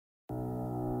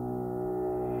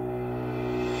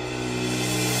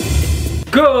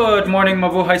Good morning,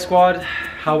 Mabuhay Squad.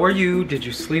 How are you? Did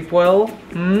you sleep well?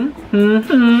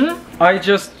 I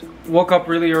just woke up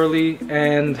really early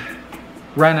and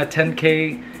ran a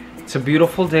 10K. It's a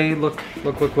beautiful day. Look.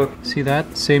 See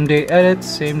that? Same day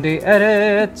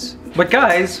edits. But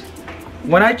guys,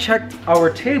 when I checked our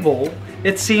table,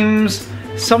 it seems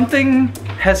something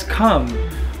has come.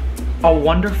 A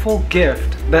wonderful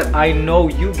gift that I know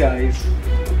you guys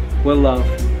will love.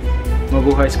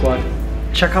 Mabuhay Squad.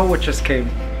 Check out what just came.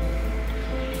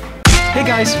 Hey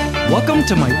guys, welcome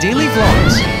to my daily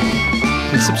vlogs.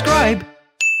 Please subscribe.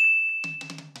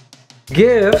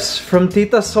 Gifts from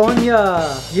Tita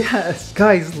Sonya. Yes,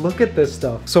 guys, look at this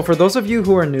stuff. So for those of you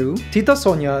who are new, Tita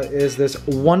Sonya is this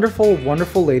wonderful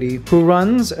lady who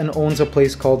runs and owns a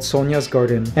place called Sonya's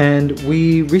Garden. And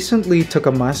we recently took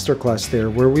a masterclass there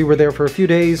where we were there for a few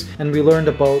days and we learned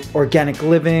about organic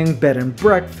living, bed and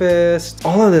breakfast,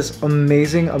 all of this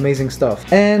amazing stuff.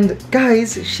 And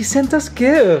guys, she sent us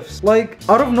gifts like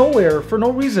out of nowhere for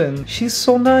no reason. She's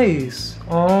so nice.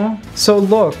 Oh, so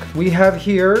look, we have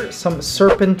here some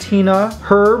serpentina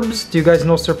herbs. Do you guys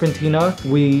know serpentina?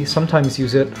 We sometimes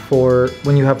use it for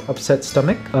when you have upset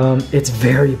stomach. It's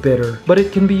very bitter, but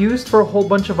it can be used for a whole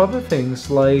bunch of other things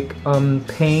like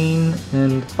pain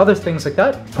and other things like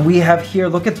that. We have here,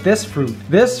 look at this fruit.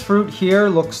 This fruit here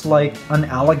looks like an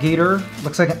alligator.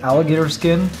 Looks like an alligator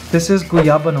skin. This is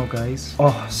Guyabano, guys.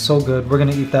 Oh, so good. We're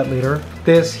gonna eat that later.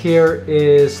 This here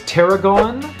is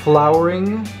tarragon,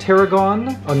 flowering tarragon.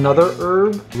 Another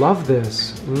herb. Love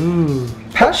this. Ooh.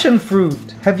 Passion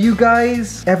fruit. Have you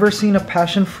guys ever seen a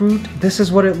passion fruit? This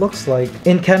is what it looks like.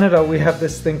 In Canada, we have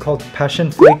this thing called passion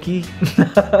flaky.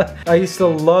 I used to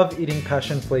love eating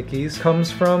passion flakies.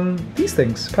 Comes from these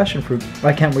things, passion fruit.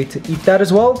 I can't wait to eat that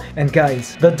as well. And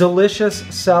guys, the delicious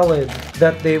salad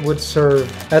that they would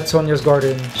serve at Sonya's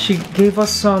Garden. She gave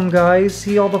us some, guys.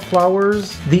 See all the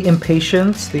flowers? The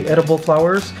impatiens, the edible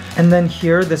flowers. And then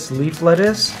here, this leaf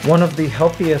lettuce. One of the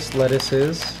healthiest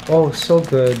lettuces. Oh, so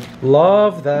good.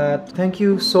 Love that. Thank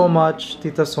you so much,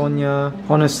 Tita Sonya.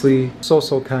 Honestly, so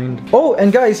kind. Oh,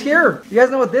 and guys, here, you guys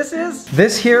know what this is?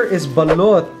 This here is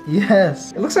balot.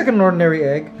 Yes. It looks like an ordinary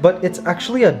egg, but it's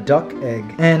actually a duck egg.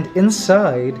 And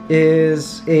inside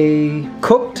is a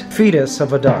cooked fetus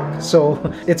of a duck. So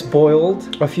it's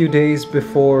boiled a few days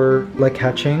before like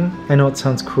hatching. I know it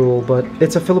sounds cruel, but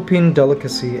it's a Philippine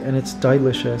delicacy and it's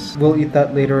delicious. We'll eat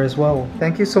that later as well.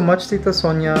 Thank you so much, Tita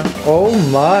Sonya. Oh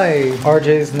my. RJ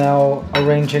is now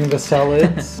arranging the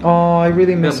salads. Oh, I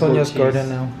really miss Sonya's garden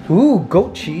now. Ooh,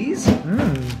 goat cheese?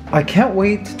 I can't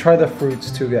wait to try the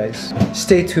fruits too, guys.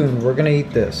 Stay tuned, we're gonna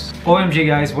eat this. OMG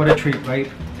guys, what a treat,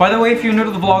 right? By the way, if you're new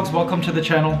to the vlogs, welcome to the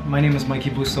channel. My name is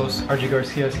Mikey Bustos. RJ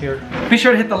Garcia is here. Be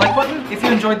sure to hit the like button if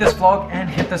you enjoyed this vlog and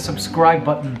hit the subscribe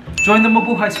button. Join the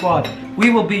Mabuhay Squad. We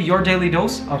will be your daily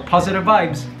dose of positive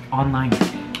vibes online.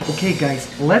 Okay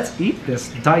guys, let's eat this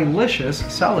delicious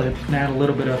salad and add a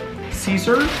little bit of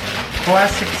Caesar,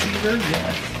 classic Caesar,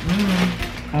 yes.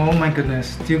 Oh my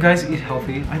goodness, do you guys eat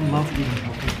healthy? I love eating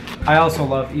healthy. I also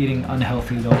love eating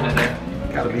unhealthy though,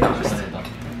 gotta be honest.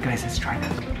 Guys, let's try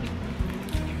that.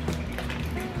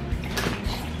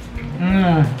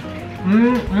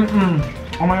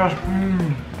 Oh my gosh,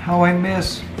 how I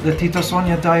miss the Tita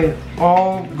Sonya diet,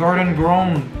 all garden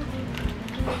grown.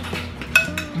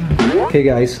 Okay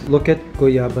guys, look at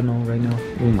Guyabano right now.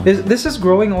 This is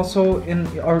growing also in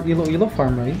our Iloilo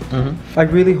farm, right? I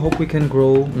really hope we can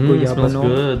grow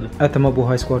Guyabano at the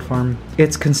Mabuhay Squad farm.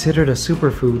 It's considered a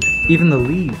superfood, even the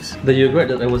leaves. The yogurt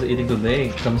that I was eating today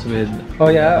comes with... Oh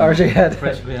yeah, RJ had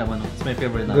fresh Guyabano. It's my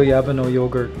favorite now. Guyabano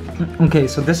yogurt. Okay,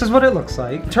 so this is what it looks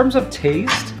like. In terms of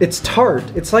taste, it's tart.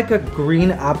 It's like a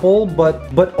green apple,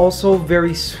 but also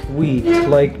very sweet,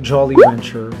 like Jolly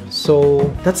Rancher.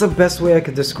 So that's the best way I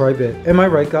could describe it. Am I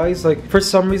right, guys? Like, for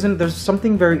some reason, there's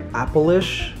something very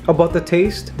apple-ish about the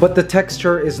taste, but the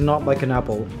texture is not like an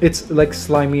apple. It's like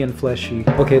slimy and fleshy.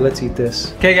 Okay, let's eat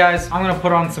this. Okay, guys, I'm gonna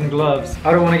put on some gloves.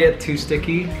 I don't want to get too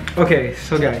sticky. Okay,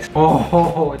 so guys,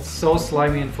 oh, it's so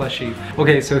slimy and fleshy.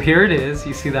 Okay, so here it is.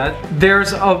 You see that?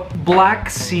 There's a black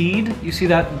seed. You see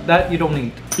that? That you don't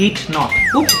eat. Eat not.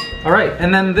 Oops. All right,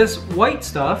 and then this white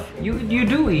stuff, you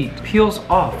do eat. Peels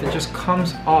off. It just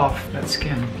comes off that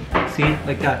skin. See,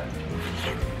 like that.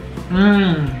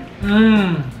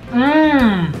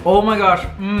 Oh my gosh.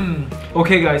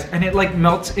 Okay guys, and it like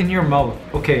melts in your mouth.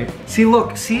 Okay, see,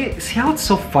 look, see how it's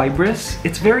so fibrous?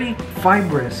 It's very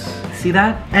fibrous. See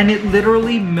that? And it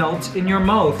literally melts in your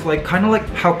mouth, like kind of like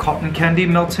how cotton candy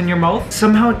melts in your mouth.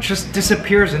 Somehow it just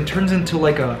disappears and turns into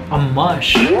like a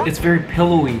mush. It's very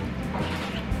pillowy.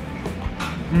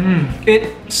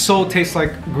 It so tastes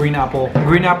like green apple.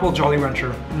 Green apple Jolly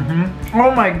Rancher.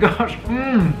 Oh my gosh.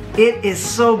 It is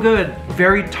so good.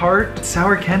 Very tart.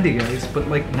 Sour candy, guys, but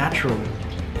like natural.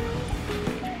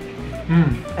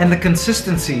 And the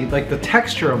consistency, like the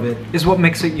texture of it, is what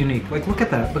makes it unique. Like, look at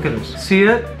that. Look at this. See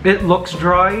it? It looks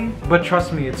dry, but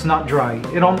trust me, it's not dry.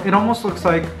 It almost looks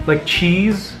like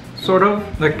cheese, sort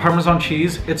of. Like Parmesan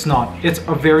cheese. It's not. It's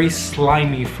a very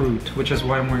slimy fruit, which is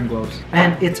why I'm wearing gloves.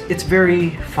 And it's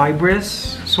very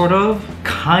fibrous, sort of.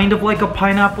 Kind of like a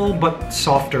pineapple, but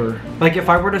softer. Like if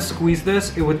I were to squeeze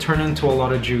this, it would turn into a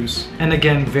lot of juice. And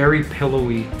again, very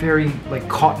pillowy, very like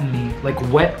cottony, like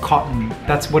wet cotton.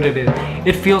 That's what it is.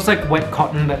 It feels like wet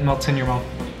cotton that melts in your mouth.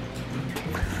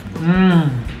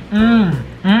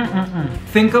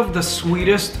 Think of the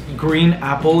sweetest green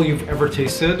apple you've ever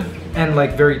tasted, and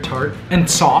like very tart and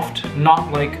soft,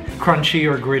 not like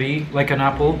crunchy or gritty like an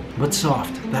apple, but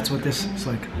soft. That's what this is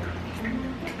like.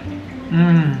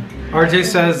 RJ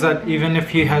says that even if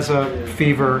he has a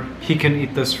fever, he can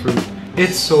eat this fruit.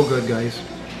 It's so good, guys.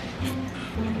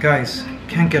 Guys,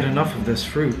 can't get enough of this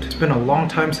fruit. It's been a long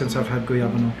time since I've had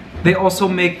Guyabano. They also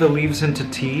make the leaves into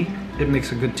tea. It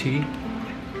makes a good tea.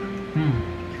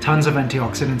 Tons of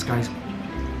antioxidants, guys.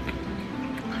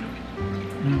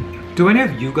 Do any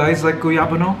of you guys like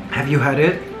Guyabano? Have you had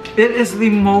it? It is the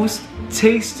most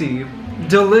tasty,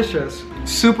 delicious,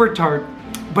 super tart,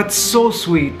 but so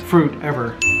sweet fruit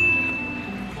ever.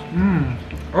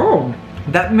 Oh,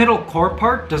 that middle core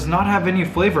part does not have any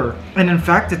flavor. And in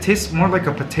fact, it tastes more like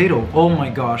a potato. Oh my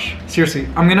gosh. Seriously,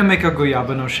 I'm gonna make a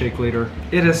Guyabano shake later.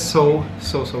 It is so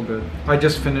good. I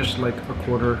just finished like a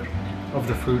quarter of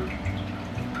the fruit.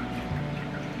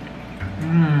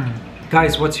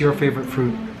 Guys, what's your favorite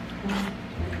fruit?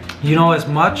 You know, as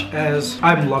much as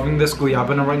I'm loving this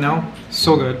Guyabano right now,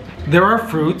 so good. There are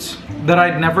fruits that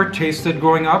I'd never tasted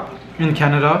growing up in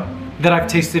Canada that I've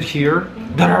tasted here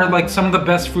that are like some of the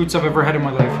best fruits I've ever had in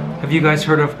my life. Have you guys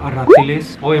heard of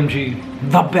aratiles? OMG,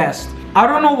 the best. I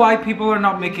don't know why people are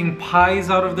not making pies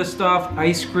out of this stuff,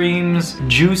 ice creams,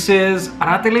 juices.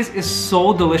 Aratiles is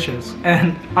so delicious.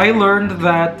 And I learned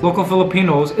that local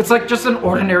Filipinos, it's like just an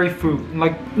ordinary fruit.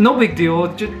 Like, no big deal,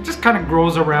 it just kind of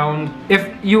grows around. If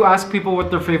you ask people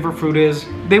what their favorite fruit is,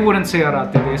 they wouldn't say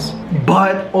aratiles.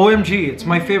 But OMG, it's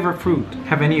my favorite fruit.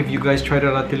 Have any of you guys tried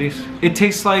aratiles? It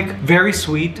tastes like very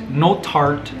sweet, no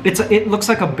tart. It looks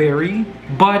like a berry,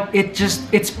 but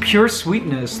it's pure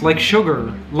sweetness, like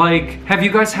sugar. Like, have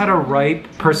you guys had a ripe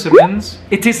persimmons?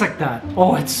 It tastes like that.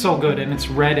 Oh, it's so good, and it's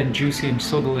red and juicy and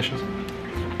so delicious.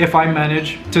 If I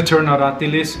manage to turn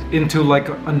aratiles into like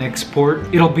an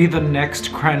export, it'll be the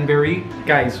next cranberry.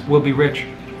 Guys, we'll be rich.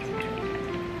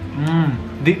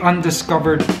 The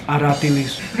undiscovered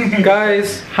aratiles.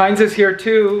 Guys, Heinz is here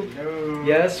too.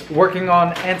 Yes, working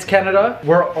on ANTSCANADA.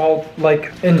 We're all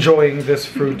like enjoying this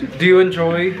fruit. Do you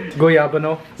enjoy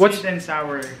Guyabano? Sweet and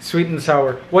sour. Sweet and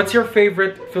sour. What's your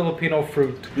favorite Filipino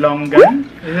fruit? Longan?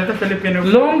 Is that a Filipino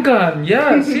fruit? Longan,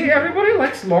 yeah. See, everybody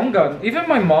likes longan. Even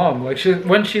my mom, like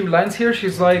when she lands here,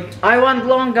 she's like, I want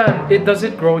longan. Does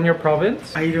it grow in your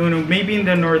province? I don't know. Maybe in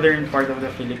the northern part of the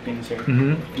Philippines, sir.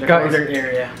 The other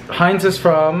area. Heinz is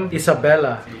from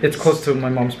Isabela. It's close to my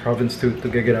mom's province too, to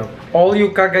get it out. All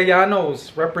you Cagayanos,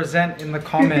 represent in the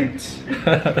comments.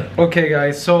 Okay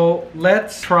guys, so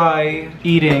let's try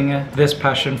eating this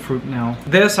passion fruit now.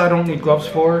 This I don't need gloves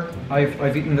for.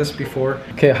 I've eaten this before.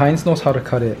 Okay, Heinz knows how to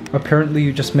cut it. Apparently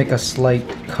you just make a slight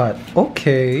cut.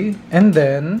 Okay, and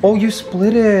then you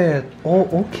split it.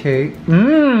 Oh, okay.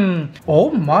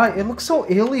 Oh my, it looks so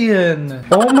alien.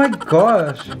 Oh my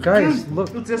gosh, guys,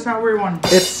 look. It's a sour one.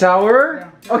 It's sour?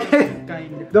 Yeah. Okay.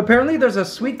 Kind. Apparently there's a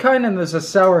sweet kind and there's a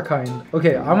sour kind.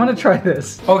 Okay, I'm gonna try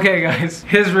this. Okay guys,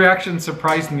 his reaction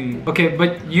surprised me. Okay,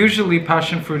 but usually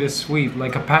passion fruit is sweet,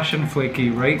 like a passion flaky,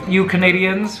 right? You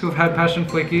Canadians who've had passion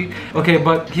flaky. Okay,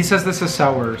 but he says this is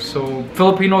sour. So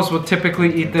Filipinos would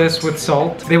typically eat this with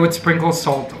salt. They would sprinkle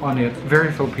salt on it.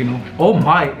 Very Filipino. Oh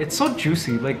my, it's so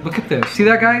juicy. Like, look at this. See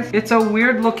that, guys? It's a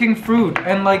weird looking fruit.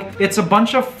 And like, it's a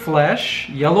bunch of flesh,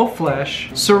 yellow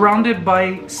flesh, surrounded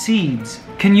by seeds.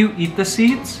 Can you eat the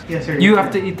seeds? Yes, sir. You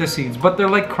have to eat the seeds, but they're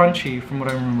like crunchy from what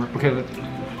I remember. Okay, let's...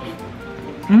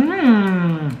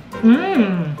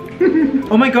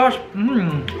 Oh my gosh.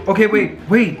 Okay,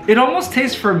 wait. It almost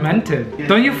tastes fermented. Yeah.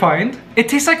 Don't you find? It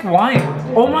tastes like wine.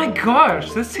 Oh my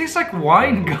gosh, this tastes like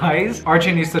wine, guys.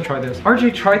 RJ needs to try this.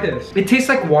 RJ, try this. It tastes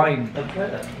like wine. I'll try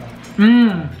that.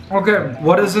 Okay,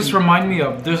 what does this remind me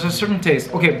of? There's a certain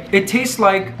taste. Okay, it tastes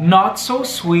like not so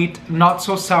sweet, not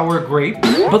so sour grape,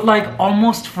 but like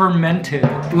almost fermented.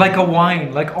 Like a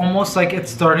wine, like almost like it's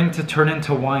starting to turn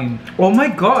into wine. Oh my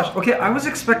gosh, okay, I was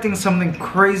expecting something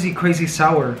crazy, crazy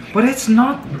sour, but it's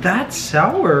not that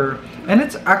sour. And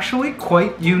it's actually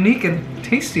quite unique and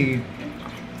tasty.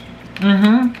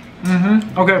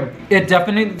 Okay, it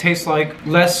definitely tastes like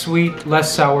less sweet,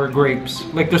 less sour grapes.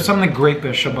 Like there's something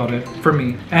grapish about it for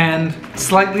me. And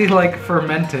slightly like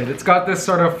fermented. It's got this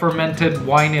sort of fermented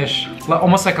wine-ish,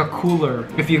 almost like a cooler,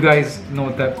 if you guys know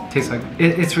what that tastes like.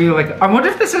 It's really like, I wonder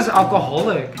if this is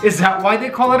alcoholic. Is that why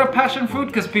they call it a passion fruit?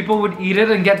 Because people would eat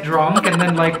it and get drunk and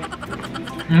then like,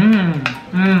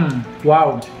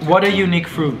 wow, what a unique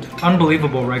fruit.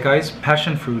 Unbelievable, right guys?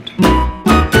 Passion fruit.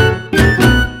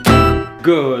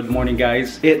 Good morning,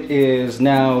 guys. It is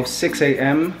now 6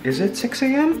 a.m. Is it 6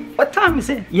 a.m.? What time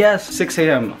is it? Yes, 6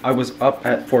 a.m. I was up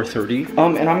at 4:30.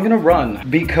 And I'm gonna run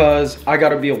because I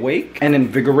gotta be awake and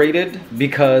invigorated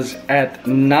because at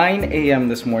 9 a.m.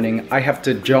 this morning, I have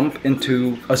to jump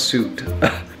into a suit.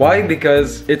 Why?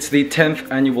 Because it's the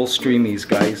 10th annual Streamies,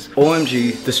 guys.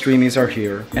 OMG, the Streamies are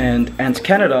here. And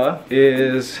ANTSCANADA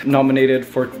is nominated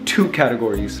for 2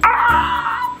 categories.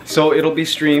 So it'll be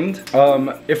streamed.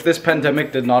 If this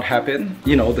pandemic did not happen,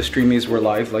 you know, the Streamies were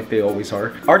live like they always are.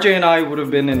 RJ and I would have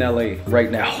been in LA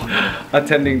right now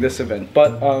attending this event.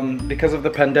 But because of the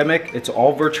pandemic, it's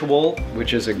all virtual,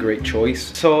 which is a great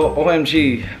choice. So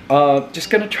OMG, just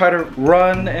gonna try to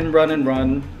run and run and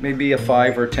run, maybe a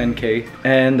 5 or 10K,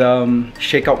 and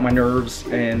shake out my nerves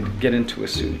and get into a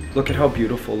suit. Look at how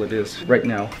beautiful it is right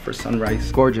now for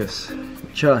sunrise. Gorgeous,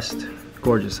 just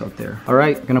gorgeous out there. All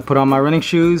right, gonna put on my running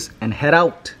shoes and head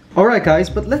out. All right, guys,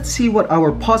 but let's see what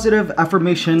our positive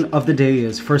affirmation of the day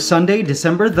is for Sunday,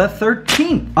 December the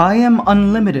 13th. I am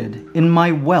unlimited in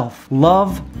my wealth.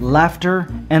 Love, laughter,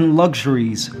 and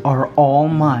luxuries are all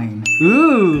mine.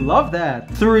 Ooh, love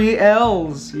that. 3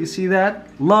 L's. You see that?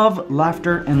 Love,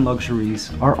 laughter, and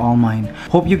luxuries are all mine.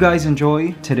 Hope you guys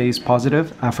enjoy today's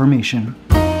positive affirmation.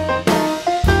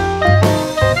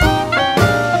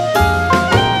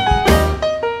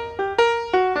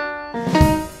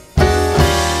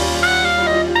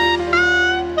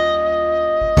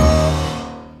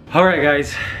 Alright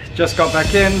guys, just got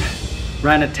back in,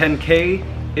 ran a 10K,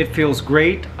 it feels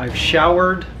great, I've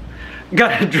showered,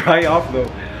 gotta dry off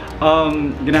though.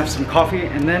 Gonna have some coffee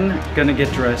and then gonna get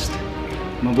dressed.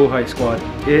 Mabuhay Squad,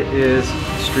 it is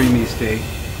Streamies Day.